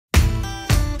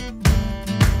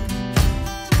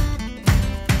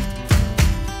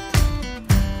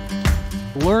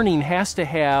learning has to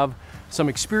have some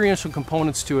experiential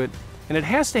components to it, and it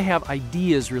has to have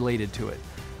ideas related to it.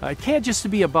 It can't just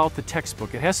be about the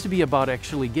textbook. It has to be about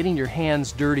actually getting your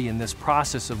hands dirty in this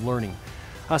process of learning.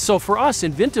 So for us,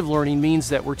 inventive learning means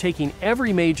that we're taking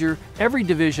every major, every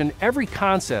division, every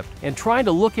concept, and trying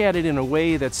to look at it in a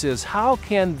way that says, how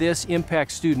can this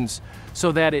impact students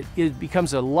so that it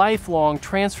becomes a lifelong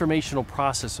transformational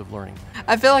process of learning?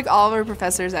 I feel like all of our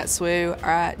professors at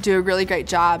SWU do a really great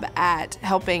job at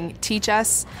helping teach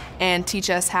us and teach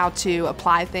us how to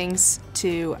apply things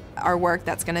to our work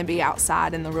that's going to be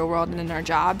outside in the real world and in our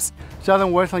jobs.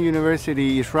 Southern Wesleyan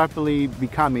University is rapidly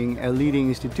becoming a leading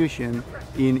institution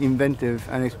in inventive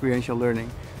and experiential learning.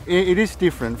 It is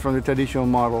different from the traditional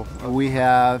model. We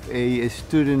have a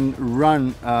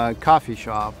student-run coffee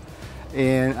shop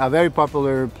and a very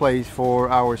popular place for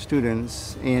our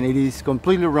students, and it is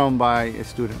completely run by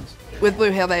students. With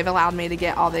Blue Hill, they've allowed me to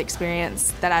get all the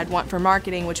experience that I'd want for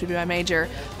marketing, which would be my major,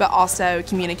 but also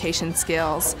communication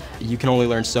skills. You can only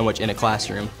learn so much in a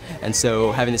classroom, and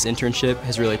so having this internship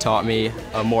has really taught me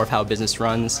more of how business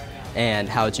runs and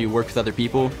how to work with other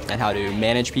people and how to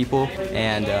manage people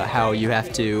and how you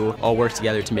have to all work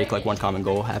together to make like one common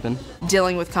goal happen.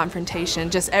 Dealing with confrontation,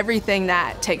 just everything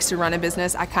that takes to run a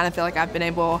business, I kind of feel like I've been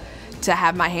able to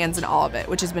have my hands in all of it,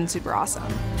 which has been super awesome.